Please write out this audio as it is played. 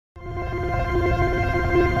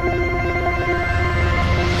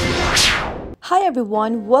Hi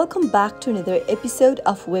everyone, welcome back to another episode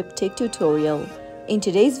of Webtech Tutorial. In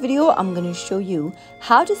today's video, I'm going to show you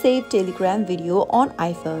how to save Telegram video on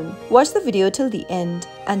iPhone. Watch the video till the end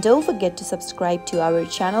and don't forget to subscribe to our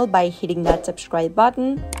channel by hitting that subscribe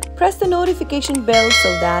button. Press the notification bell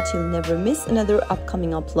so that you'll never miss another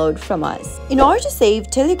upcoming upload from us. In order to save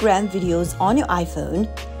Telegram videos on your iPhone,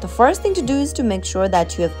 the first thing to do is to make sure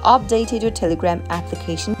that you have updated your Telegram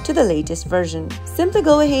application to the latest version. Simply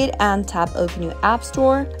go ahead and tap open your App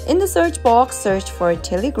Store. In the search box, search for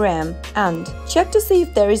Telegram and check to see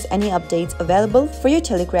if there is any updates available for your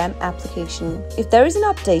Telegram application. If there is an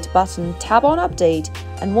update button, tap on update,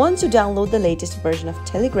 and once you download the latest version of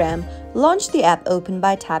Telegram, launch the app open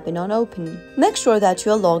by tapping on open. Make sure that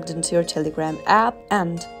you are logged into your Telegram app,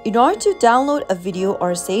 and in order to download a video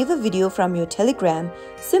or save a video from your Telegram,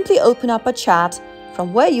 simply open up a chat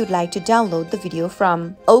from where you'd like to download the video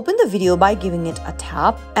from. Open the video by giving it a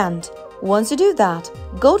tap, and once you do that,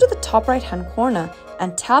 go to the top right hand corner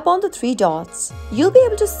and tap on the three dots. You'll be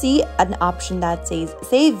able to see an option that says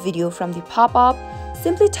save video from the pop-up.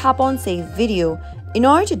 Simply tap on save video in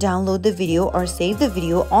order to download the video or save the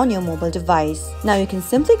video on your mobile device. Now you can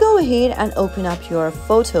simply go ahead and open up your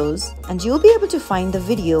photos and you'll be able to find the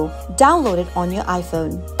video downloaded on your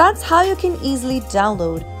iPhone. That's how you can easily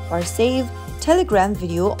download or save Telegram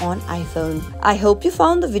video on iPhone. I hope you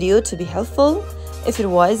found the video to be helpful. If it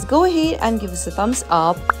was, go ahead and give us a thumbs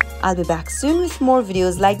up. I'll be back soon with more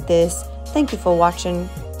videos like this. Thank you for watching.